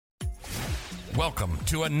Welcome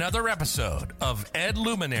to another episode of Ed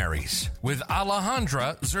Luminaries with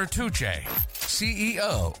Alejandra Zertuche,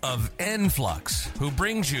 CEO of Enflux, who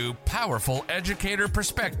brings you powerful educator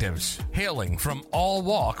perspectives, hailing from all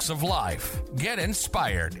walks of life. Get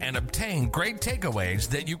inspired and obtain great takeaways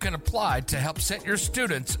that you can apply to help set your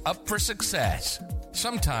students up for success.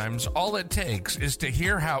 Sometimes all it takes is to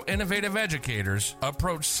hear how innovative educators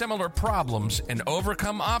approach similar problems and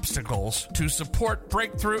overcome obstacles to support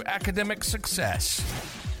breakthrough academic success.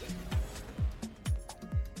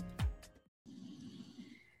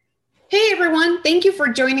 Hey everyone, thank you for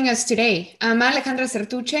joining us today. I'm Alejandra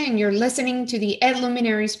Zertuche and you're listening to the Ed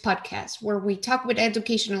Luminaries podcast, where we talk with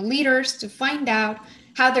educational leaders to find out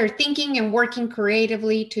how they're thinking and working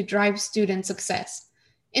creatively to drive student success.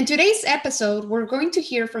 In today's episode, we're going to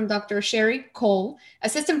hear from Dr. Sherry Cole,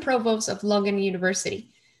 Assistant Provost of Logan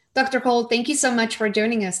University. Dr. Cole, thank you so much for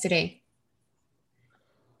joining us today.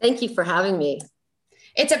 Thank you for having me.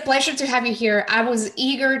 It's a pleasure to have you here. I was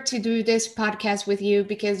eager to do this podcast with you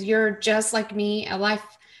because you're just like me, a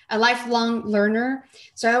lifelong learner.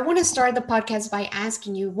 So I want to start the podcast by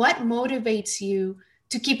asking you, what motivates you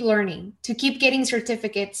to keep learning, to keep getting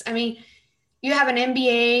certificates? I mean, you have an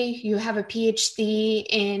MBA, you have a PhD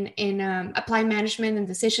in applied management and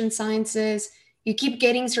decision sciences. You keep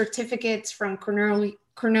getting certificates from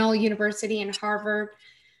Cornell University and Harvard.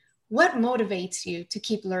 What motivates you to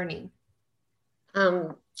keep learning?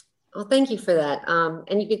 Well, thank you for that.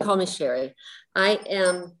 And you can call me Sherry. I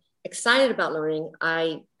am excited about learning.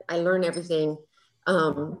 I learn everything.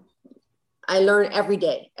 I learn every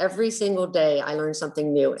day, every single day. I learn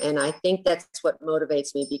something new. And I think that's what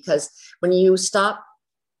motivates me, because when you stop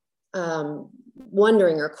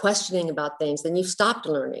wondering or questioning about things, then you've stopped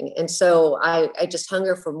learning. And so I just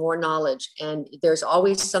hunger for more knowledge. And there's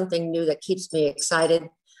always something new that keeps me excited.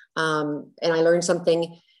 And I learn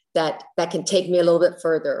something that can take me a little bit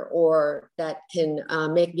further, or that can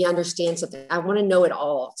make me understand something. I want to know it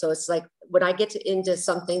all. So it's like when I get into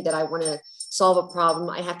something that I want to solve a problem,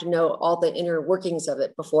 I have to know all the inner workings of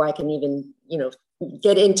it before I can even,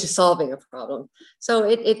 get into solving a problem. So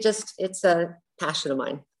it's a passion of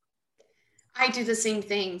mine. I do the same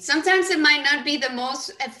thing. Sometimes it might not be the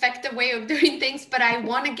most effective way of doing things, but I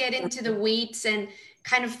want to get into the weeds and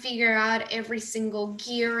kind of figure out every single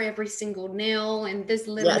gear, every single nail, and this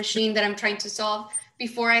little machine that I'm trying to solve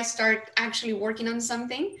before I start actually working on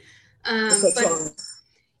something. But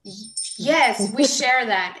yes, we share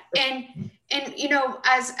that. And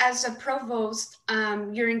as a provost,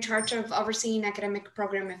 you're in charge of overseeing academic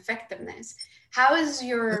program effectiveness. How is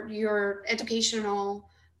your educational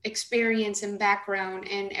experience and background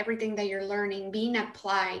and everything that you're learning being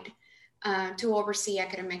applied to oversee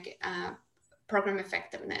academic program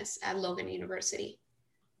effectiveness at Logan University?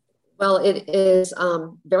 Well, it is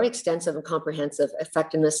very extensive and comprehensive,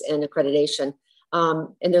 effectiveness and accreditation.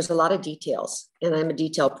 And there's a lot of details, and I'm a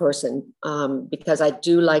detail person because I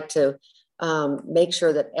do like to make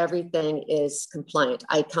sure that everything is compliant.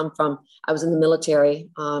 I was in the military.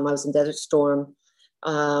 I was in Desert Storm.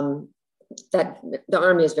 That the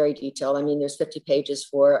Army is very detailed. I mean, there's 50 pages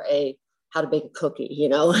for how to bake a cookie,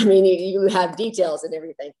 I mean, you have details and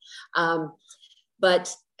everything.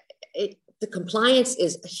 But the compliance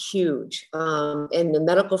is huge. In the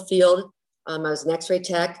medical field, I was an X-ray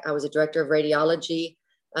tech. I was a director of radiology,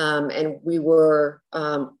 and we were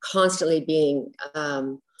constantly being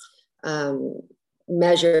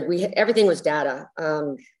measured. Everything was data.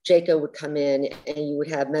 JACO would come in, and you would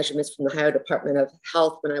have measurements from the Ohio Department of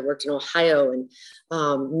Health when I worked in Ohio, and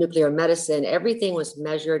nuclear medicine. Everything was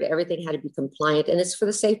measured. Everything had to be compliant, and it's for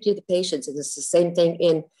the safety of the patients. And it's the same thing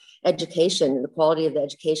in education and the quality of the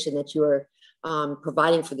education that you are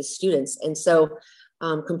providing for the students. And so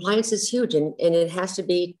compliance is huge, and it has to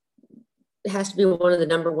be one of the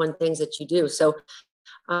number one things that you do. So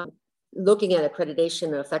looking at accreditation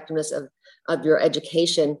and effectiveness of your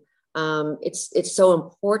education, it's so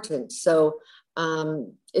important. So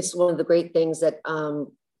it's one of the great things that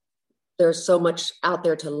there's so much out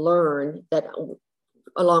there to learn, that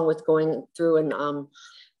along with going through and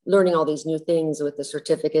learning all these new things with the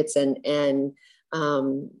certificates and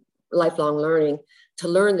lifelong learning, to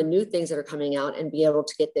learn the new things that are coming out and be able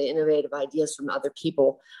to get the innovative ideas from other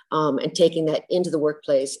people, and taking that into the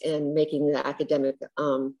workplace and making the academic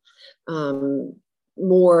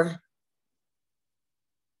more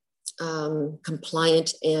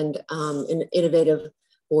compliant and innovative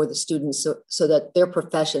for the students, so that their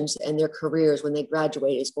professions and their careers when they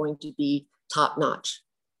graduate is going to be top notch.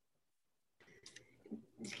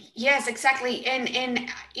 Yes, exactly. And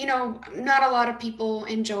not a lot of people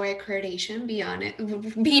enjoy accreditation,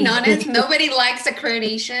 being honest. Nobody likes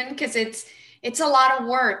accreditation because it's a lot of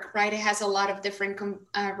work, right? It has a lot of different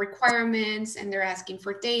requirements, and they're asking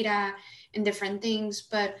for data and different things.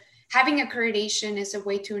 But having accreditation is a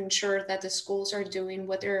way to ensure that the schools are doing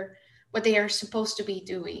what they are supposed to be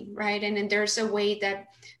doing, right? And then there's a way that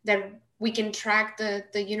we can track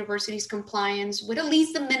the university's compliance with at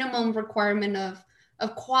least the minimum requirement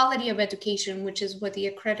of quality of education, which is what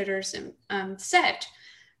the accreditors set.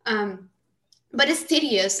 But it's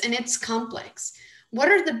tedious and it's complex. What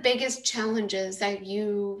are the biggest challenges that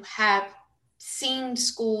you have seen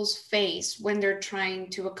schools face when they're trying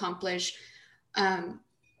to accomplish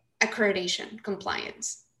accreditation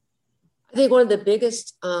compliance? I think one of the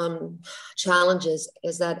biggest challenges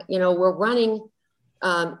is that, we're running,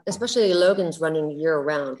 especially Logan's running year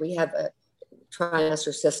round. We have a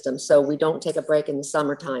trimester system, so we don't take a break in the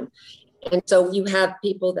summertime. And so you have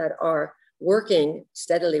people that are working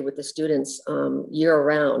steadily with the students year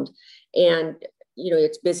round. And,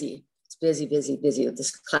 it's busy. It's busy with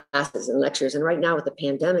these classes and lectures. And right now with the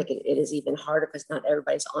pandemic, it is even harder because not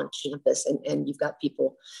everybody's on campus, and you've got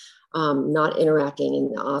people not interacting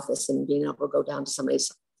in the office and being able to go down to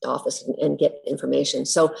somebody's office and get information.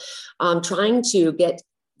 So trying to get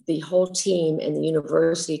the whole team and the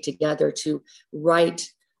university together to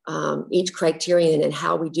write each criterion and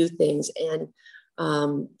how we do things,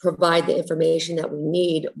 and provide the information that we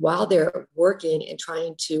need while they're working and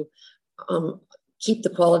trying to keep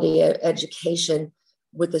the quality of education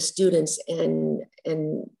with the students and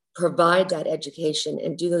provide that education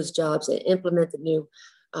and do those jobs and implement the new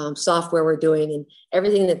software we're doing and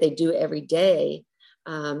everything that they do every day.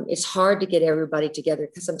 It's hard to get everybody together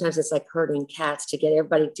because sometimes it's like herding cats to get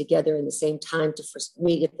everybody together in the same time, to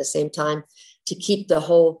meet at the same time, to keep the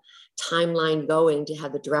whole timeline going, to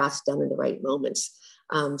have the drafts done in the right moments.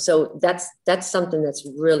 So that's something that's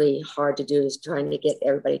really hard to do, is trying to get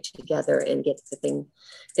everybody together and get the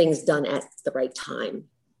things done at the right time.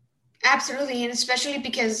 Absolutely, and especially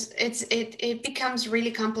because it becomes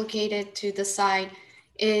really complicated to decide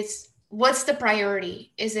what's the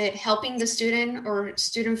priority? Is it helping the student or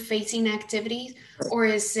student-facing activities, or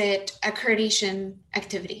is it accreditation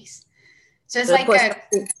activities? So it's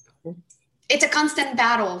it's a constant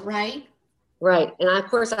battle, right? Right. And of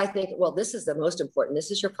course, I think, well, this is the most important.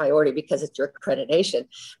 This is your priority because it's your accreditation.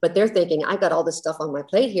 But they're thinking, I've got all this stuff on my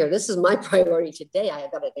plate here. This is my priority today.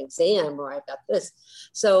 I've got an exam, or I've got this.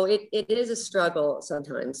 So it is a struggle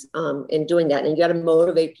sometimes in doing that. And you got to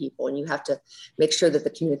motivate people, and you have to make sure that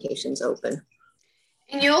the communication's open.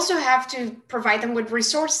 And you also have to provide them with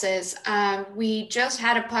resources. We just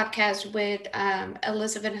had a podcast with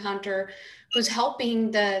Elizabeth Hunter, who's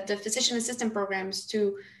helping the physician assistant programs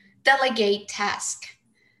to delegate tasks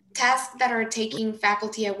that are taking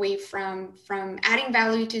faculty away from adding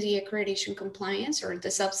value to the accreditation compliance or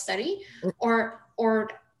the self-study or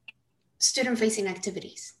student-facing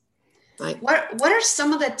activities. Right. What are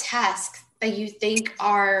some of the tasks that you think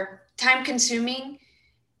are time-consuming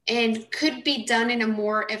and could be done in a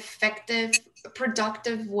more effective,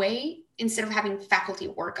 productive way instead of having faculty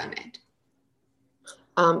work on it?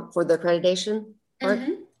 For the accreditation part?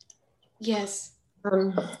 Mm-hmm. Yes.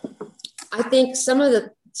 I think some of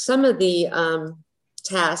the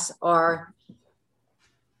tasks are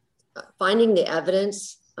finding the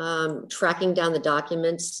evidence, tracking down the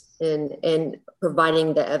documents, and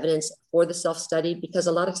providing the evidence for the self-study, because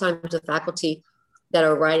a lot of times the faculty that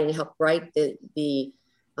are help write the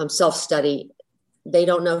self-study, they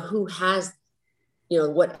don't know who has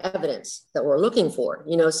what evidence that we're looking for,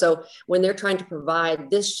 so when they're trying to provide,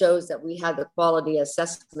 this shows that we have the quality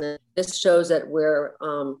assessment, this shows that we're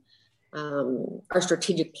our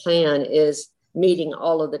strategic plan is meeting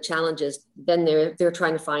all of the challenges, then they're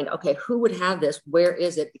trying to find, okay, who would have this? Where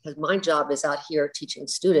is it? Because my job is out here teaching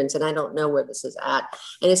students and I don't know where this is at.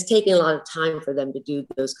 And it's taking a lot of time for them to do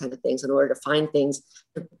those kind of things in order to find things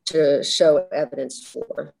to show evidence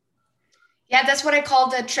for. Yeah, that's what I call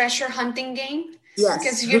the treasure hunting game. Yes.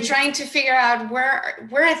 Because you're trying to figure out where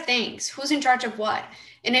are things, who's in charge of what.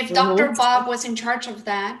 And if Dr. Bob was in charge of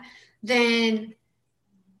that, then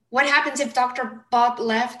what happens if Dr. Bob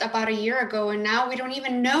left about a year ago and now we don't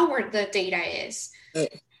even know where the data is,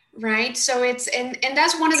 right? So it's, and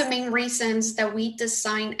that's one of the main reasons that we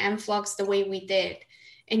designed mFlux the way we did,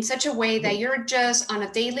 in such a way that you're just on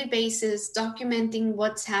a daily basis documenting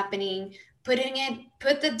what's happening,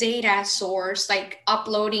 put the data source, like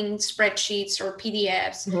uploading spreadsheets or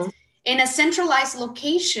PDFs in a centralized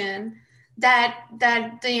location that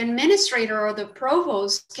the administrator or the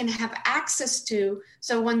provost can have access to.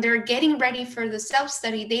 So when they're getting ready for the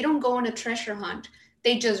self-study, they don't go on a treasure hunt.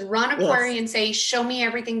 They just run a query and say, show me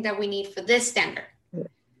everything that we need for this standard.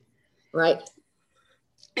 Right.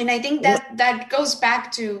 And I think that goes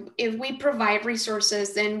back to, if we provide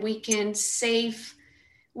resources, then we can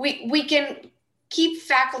we can keep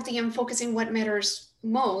faculty and focusing what matters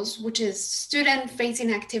most, which is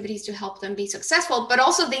student-facing activities to help them be successful. But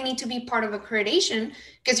also they need to be part of accreditation,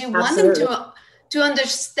 because you want them to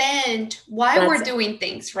understand why we're doing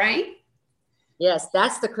things, right? Yes,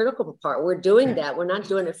 that's the critical part. We're doing that. We're not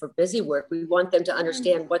doing it for busy work. We want them to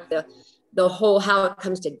understand what the whole, how it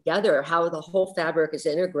comes together, how the whole fabric is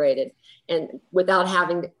integrated. And without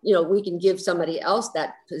having, we can give somebody else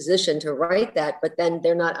that position to write that, but then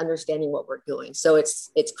they're not understanding what we're doing. So it's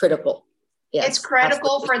critical. Yes, it's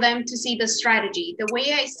critical for them to see the strategy. The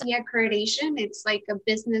way I see accreditation, it's like a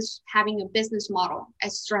business having a business model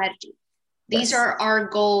as strategy. These are our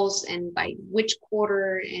goals, and by which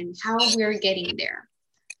quarter and how we're getting there.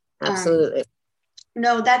 Absolutely.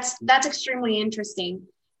 No, that's extremely interesting.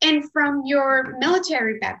 And from your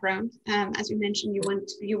military background, as you mentioned,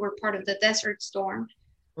 you were part of the Desert Storm.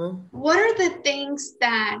 Mm-hmm. What are the things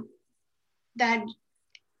that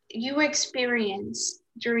you experienced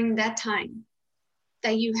during that time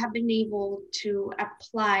that you have been able to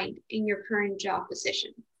apply in your current job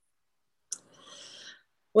position?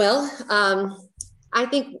 Well, I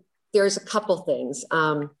think there's a couple things.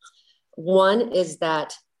 One is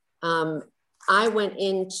that I went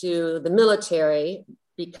into the military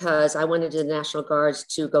because I went into the National Guards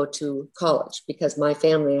to go to college, because my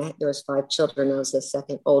family, there was 5 children. I was the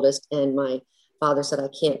second oldest, and my father said, I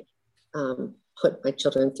can't put my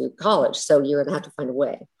children through college, so you're gonna have to find a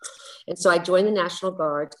way. And so I joined the National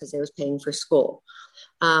Guard because they was paying for school.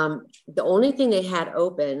 The only thing they had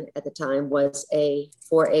open at the time was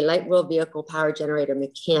for a light wheel vehicle power generator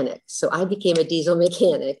mechanic. So I became a diesel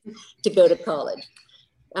mechanic to go to college.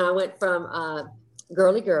 And I went from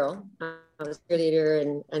girly girl. I was a cheerleader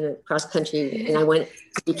and cross country, and I went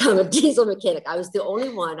to become a diesel mechanic. I was the only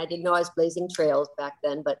one. I didn't know I was blazing trails back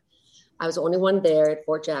then, but I was the only one there at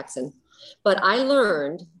Fort Jackson. But I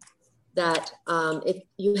learned that if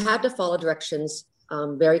you had to follow directions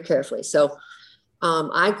very carefully. So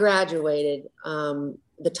I graduated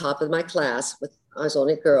the top of my class I was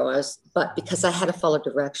only a girl, but because I had to follow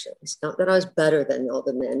directions. Not that I was better than all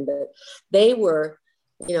the men, but they were,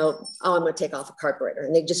 I'm going to take off a carburetor,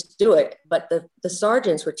 and they just do it. But the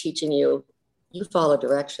sergeants were teaching you follow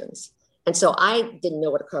directions. And so I didn't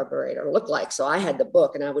know what a carburetor looked like. So I had the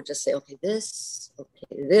book, and I would just say, okay, this.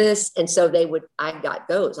 And so I got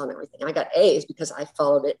goes on everything. I got A's because I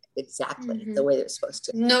followed it exactly the way they were supposed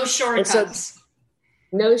to. No shortcuts.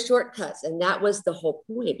 No shortcuts. And that was the whole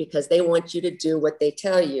point, because they want you to do what they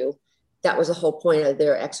tell you. That was the whole point of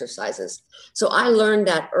their exercises. So I learned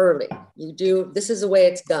that early. This is the way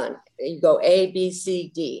it's done. You go A, B,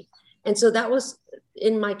 C, D. And so that was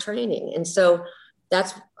in my training. And so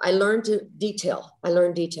I learned details,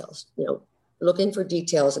 looking for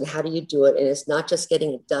details and how do you do it. And it's not just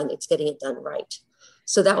getting it done, it's getting it done right.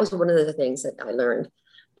 So that was one of the things that I learned.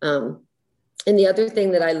 And the other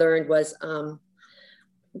thing that I learned was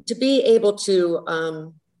to be able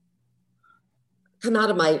to come out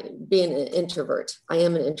of my being an introvert. I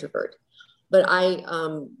am an introvert, but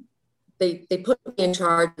they put me in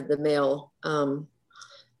charge of the male.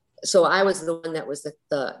 So I was the one that was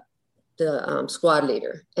the squad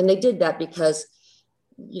leader, and they did that because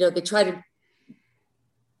they try to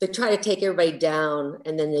take everybody down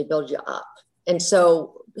and then they build you up. And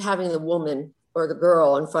so having the woman or the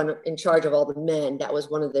girl in charge of all the men, that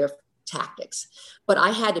was one of their tactics. But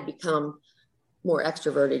I had to become more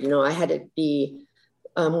extroverted. I had to be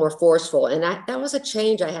more forceful, and that was a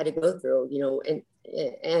change I had to go through.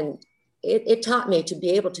 And it taught me to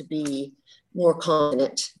be able to be more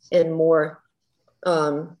confident and more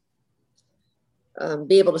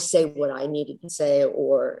be able to say what I needed to say,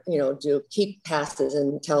 or do keep passes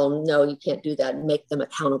and tell them no, you can't do that, and make them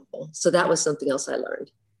accountable. So that was something else I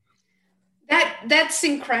learned. That's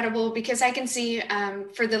incredible, because I can see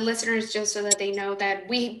for the listeners, just so that they know, that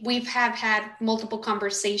we've had multiple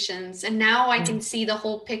conversations, and now I can see the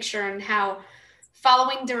whole picture and how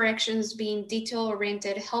following directions, being detail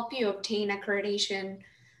oriented, help you obtain accreditation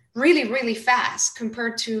really, really fast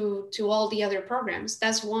compared to all the other programs.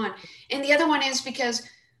 That's one. And the other one is because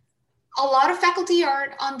a lot of faculty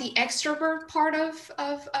are on the extrovert part of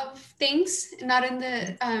things, not in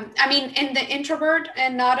the, in the introvert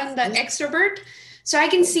and not in the extrovert. So I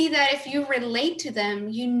can see that if you relate to them,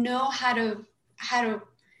 you know how to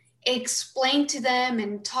explain to them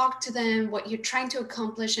and talk to them what you're trying to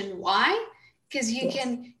accomplish and why, because you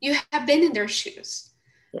have been in their shoes.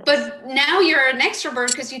 Yes. But now you're an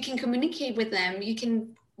extrovert because you can communicate with them. You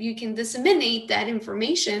can disseminate that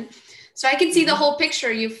information. So I can see the whole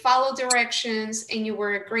picture. You follow directions and you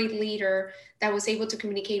were a great leader that was able to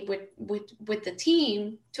communicate with the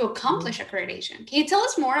team to accomplish accreditation. Can you tell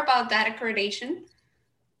us more about that accreditation?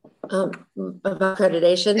 About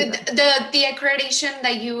accreditation? The accreditation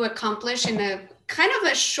that you accomplished in a kind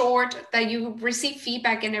of a short, that you received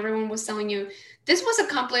feedback and everyone was telling you this was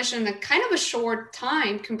accomplished in a kind of a short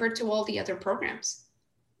time compared to all the other programs.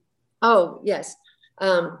 Oh, yes.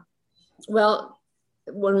 Well,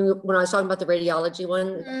 when I was talking about the radiology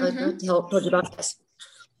one, I told you about this.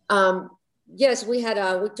 Yes, we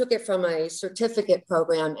took it from a certificate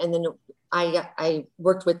program, and then I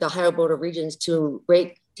worked with the Ohio Board of Regents to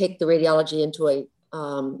take the radiology into a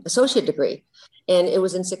associate degree, and it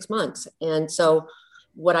was in 6 months. And so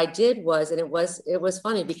what I did was, and it was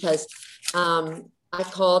funny because I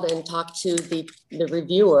called and talked to the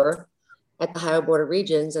reviewer at the Ohio Board of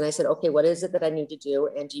Regents, and I said, okay, what is it that I need to do?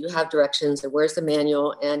 And do you have directions? And where's the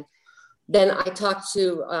manual? And then I talked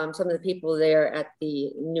to some of the people there at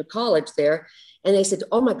the new college there, and they said,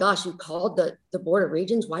 oh my gosh, you called the Board of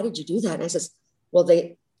Regents? Why did you do that? And I said, well,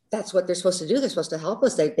 that's what they're supposed to do. They're supposed to help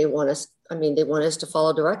us. They want us, they want us to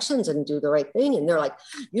follow directions and do the right thing. And they're like,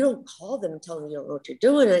 you don't call them and tell them you don't know what you're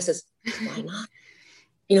doing. And I says, why not?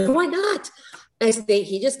 Why not? And I said,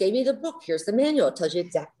 he just gave me the book. Here's the manual. It tells you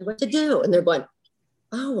exactly what to do. And they're going,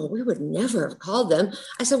 oh, well, we would never have called them.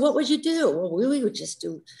 I said, what would you do? Well, we would just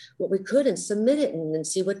do what we could and submit it and then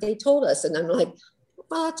see what they told us. And I'm like,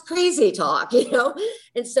 well, it's crazy talk,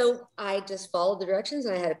 And so I just followed the directions.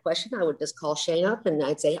 And I had a question. I would just call Shane up and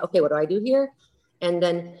I'd say, okay, what do I do here? And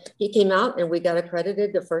then he came out and we got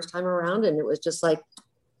accredited the first time around. And it was just like,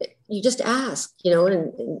 you just ask,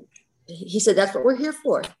 and he said, that's what we're here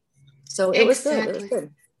for. So it was good. It was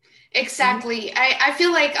good. Exactly. I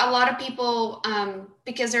feel like a lot of people,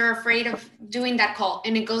 because they're afraid of doing that call,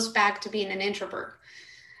 and it goes back to being an introvert,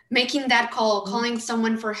 making that call, calling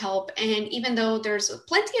someone for help. And even though there's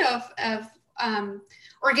plenty of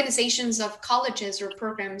organizations of colleges or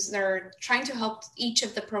programs that are trying to help each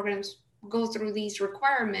of the programs go through these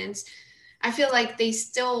requirements, I feel like there's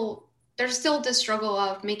still the struggle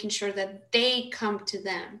of making sure that they come to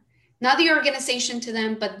them, not the organization to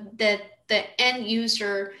them, but the end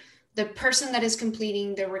user, the person that is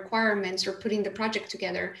completing the requirements or putting the project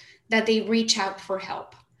together, that they reach out for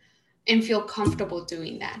help and feel comfortable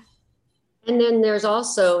doing that. And then there's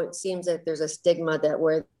also, it seems that there's a stigma that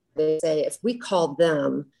where they say, if we call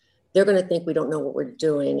them, they're going to think we don't know what we're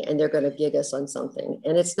doing and they're going to gig us on something.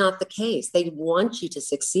 And it's not the case. They want you to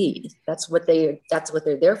succeed. That's what they're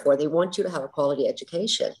there for. They want you to have a quality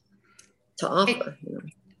education to offer.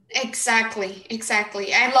 Exactly.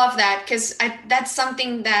 I love that, because that's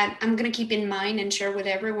something that I'm going to keep in mind and share with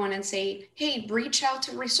everyone and say, hey, reach out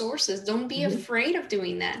to resources. Don't be afraid of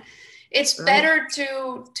doing that. It's better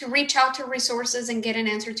to reach out to resources and get an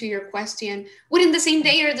answer to your question within the same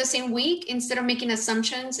day or the same week, instead of making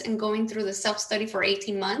assumptions and going through the self-study for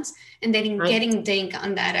 18 months and then getting dinged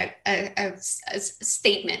on that a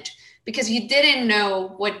statement because you didn't know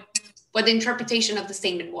what the interpretation of the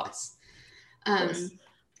statement was. Yes.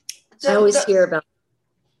 I always hear about,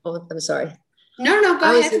 I'm sorry. No,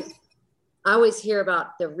 go ahead. I always hear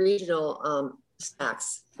about the regional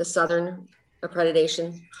stacks, the Southern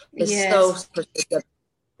accreditation is so specific.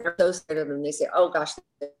 They're so scared of them. They say, oh gosh,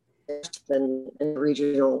 than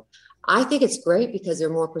regional. I think it's great because they're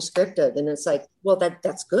more prescriptive. And it's like, well,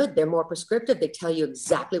 that's good. They're more prescriptive. They tell you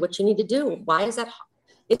exactly what you need to do. Why is that?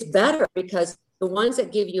 It's better because the ones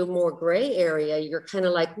that give you more gray area, you're kind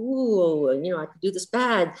of like, ooh, I could do this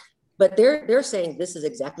bad. But they're saying this is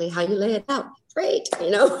exactly how you lay it out. Great,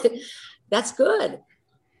 that's good.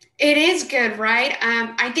 It is good, right?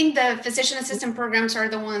 I think the physician assistant programs are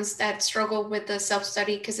the ones that struggle with the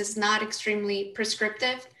self-study because it's not extremely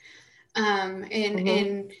prescriptive. And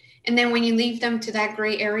then when you leave them to that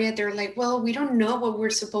gray area, they're like, well, we don't know what we're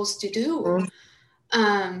supposed to do.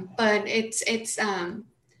 But it's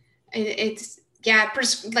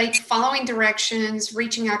like following directions,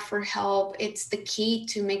 reaching out for help. It's the key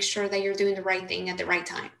to make sure that you're doing the right thing at the right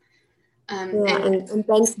time. And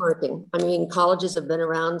benchmarking. I mean, colleges have been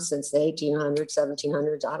around since the 1800s,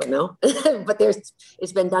 1700s. I don't know, but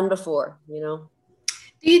it's been done before, Do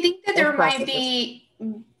you think that there might be,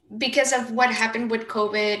 because of what happened with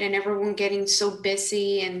COVID and everyone getting so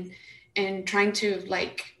busy and trying to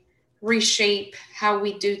like reshape how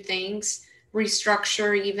we do things,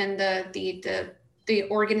 restructure even the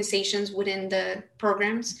organizations within the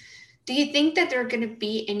programs, do you think that there are going to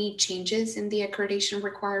be any changes in the accreditation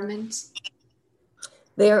requirements?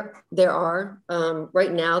 There are.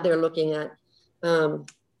 Right now, they're looking at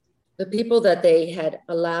the people that they had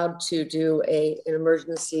allowed to do an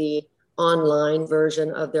emergency online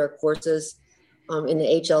version of their courses in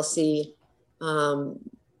the HLC.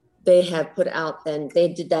 They have put out, then they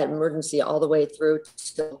did that emergency all the way through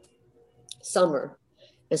to summer.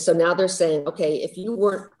 And so now they're saying, okay, if you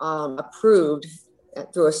weren't approved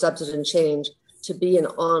through a substantive change to be an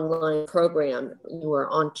online program, you were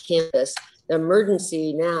on campus, the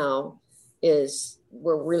emergency now is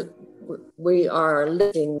we are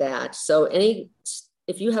lifting that. So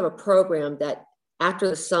if you have a program that after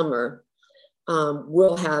the summer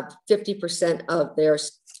will have 50% of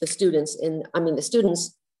the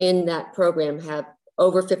students in that program have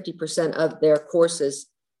over 50% of their courses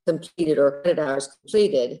completed or credit hours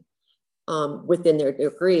completed within their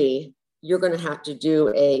degree, you're going to have to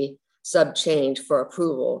do a sub change for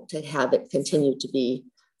approval to have it continue to be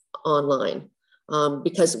online.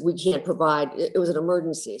 Because we can't provide, it was an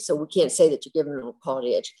emergency. So we can't say that you're giving them a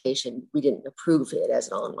quality education. We didn't approve it as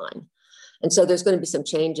an online. And so there's going to be some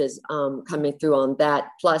changes coming through on that.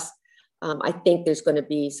 Plus, I think there's going to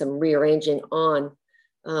be some rearranging on,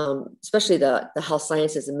 especially the health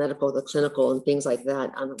sciences and medical, the clinical and things like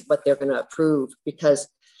that, on what they're going to approve. Because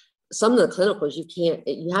some of the clinicals,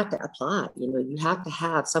 you have to apply, you have to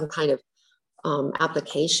have some kind of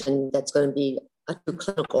application that's going to be a true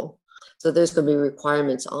clinical. So there's going to be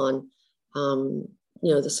requirements on,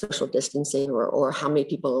 the social distancing or how many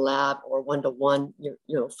people in the lab or one-to-one,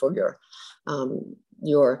 for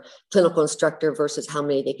your clinical instructor versus how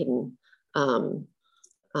many they can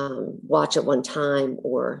watch at one time,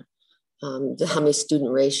 or how many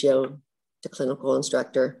student ratio to clinical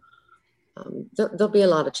instructor. There'll be a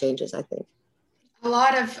lot of changes, I think. A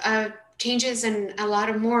lot of changes and a lot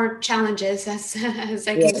of more challenges, as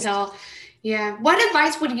I can tell. Yeah. What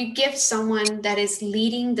advice would you give someone that is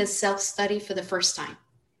leading the self-study for the first time?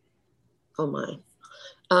 Oh my.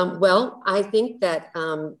 Well, I think that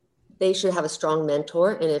they should have a strong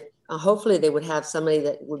mentor, and if hopefully they would have somebody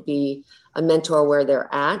that would be a mentor where they're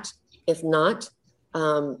at. If not,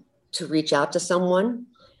 to reach out to someone.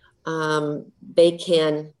 They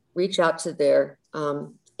can reach out to their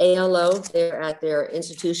ALO there at their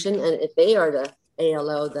institution, and if they are the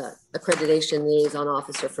ALO, the accreditation liaison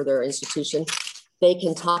officer for their institution, they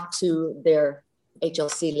can talk to their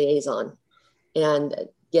HLC liaison and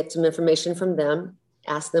get some information from them,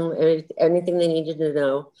 ask them anything they needed to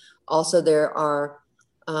know. Also, there are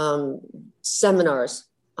seminars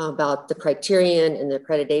about the criterion and the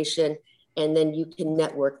accreditation, and then you can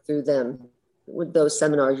network through them. With those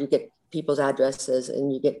seminars, you get people's addresses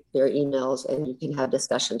and you get their emails, and you can have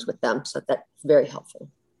discussions with them. So that's very helpful.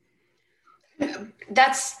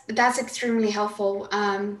 That's extremely helpful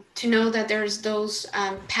to know that there's those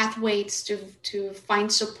pathways to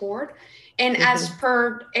find support. And as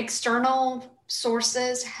per external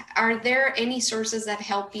sources, are there any sources that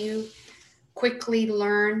help you quickly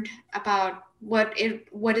learn about what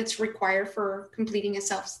it's required for completing a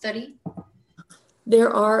self-study?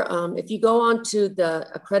 There are, if you go onto the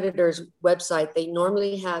accreditor's website,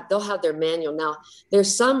 they'll have their manual. Now,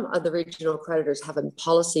 there's some of the regional accreditors have a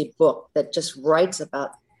policy book that just writes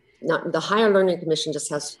about, not the Higher Learning Commission just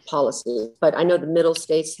has policy, but I know the middle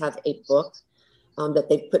states have a book that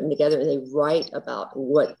they put together, and they write about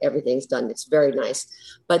what everything's done. It's very nice.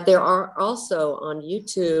 But there are also on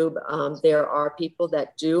YouTube, there are people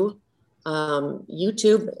that do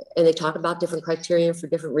YouTube, and they talk about different criteria for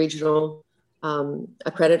different regional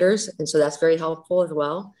accreditors, and so that's very helpful as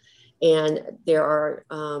well. And there are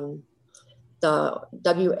the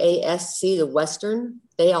WASC, the Western,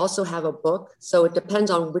 they also have a book. So it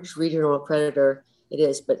depends on which regional accreditor it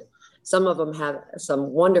is, but some of them have some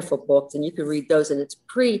wonderful books, and you can read those, and it's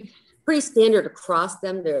pretty standard across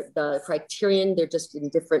them. The criterion, they're just in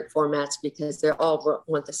different formats because they're all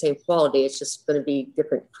want the same quality. It's just going to be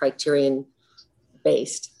different criterion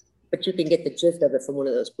based, but you can get the gist of it from one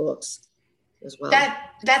of those books as well.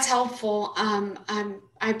 That's helpful.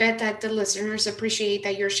 I bet that the listeners appreciate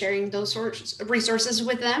that you're sharing those sorts of resources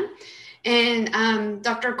with them. And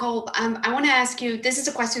Dr. Kolb, I want to ask you, this is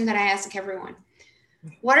a question that I ask everyone.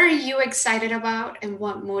 What are you excited about, and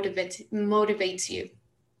what motivates you?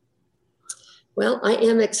 Well, I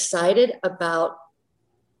am excited about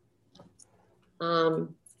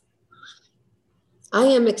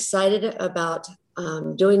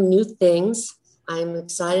doing new things. I'm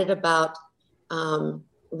excited about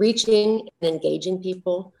reaching and engaging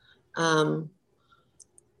people, and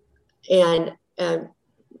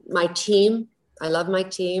my team. I love my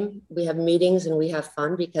team. We have meetings and we have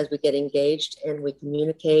fun because we get engaged and we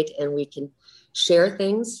communicate and we can share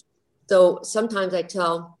things. So sometimes I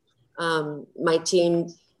tell my team,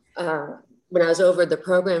 when I was over the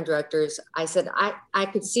program directors, I said, I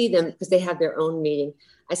could see them because they have their own meeting.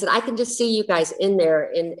 I said, I can just see you guys in there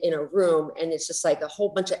in a room, and it's just like a whole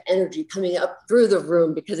bunch of energy coming up through the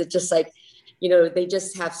room, because it's just like, they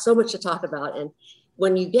just have so much to talk about. And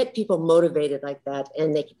when you get people motivated like that,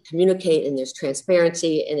 and they can communicate, and there's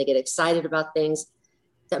transparency, and they get excited about things,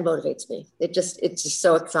 that motivates me. It's just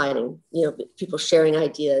so exciting. People sharing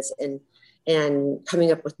ideas and coming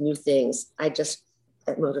up with new things. That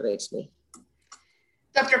motivates me.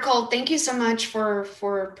 Dr. Cole, thank you so much for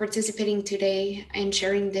participating today and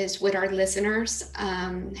sharing this with our listeners.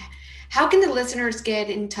 How can the listeners get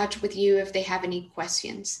in touch with you if they have any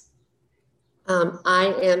questions?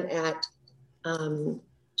 I am at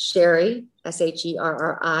Sherry,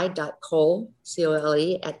 SHERRI.Cole,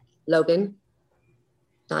 COLE, at Logan.edu.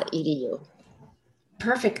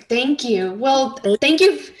 Perfect. Thank you. Well, thank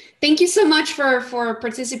you so much for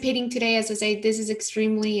participating today. As I say, this is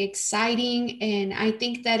extremely exciting, and I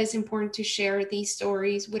think that it's important to share these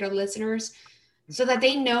stories with our listeners so that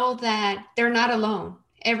they know that they're not alone.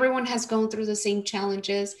 Everyone has gone through the same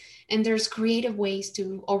challenges, and there's creative ways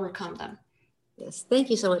to overcome them. Yes. Thank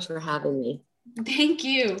you so much for having me. Thank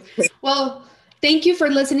you. Well, thank you for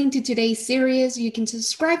listening to today's series. You can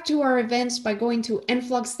subscribe to our events by going to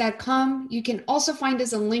enflux.com. You can also find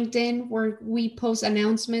us on LinkedIn, where we post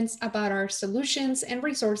announcements about our solutions and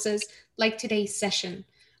resources like today's session.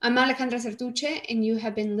 I'm Alejandra Zertuche, and you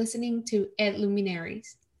have been listening to Ed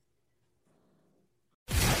Luminaries.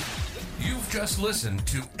 You've just listened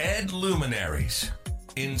to Ed Luminaries.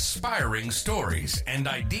 Inspiring stories and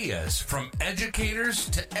ideas from educators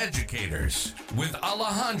to educators with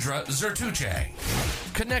Alejandra Zertuche.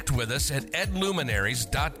 Connect with us at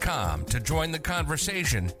edluminaries.com to join the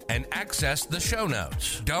conversation and access the show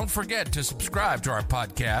notes. Don't forget to subscribe to our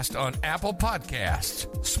podcast on Apple Podcasts,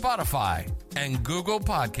 Spotify, and Google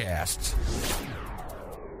Podcasts.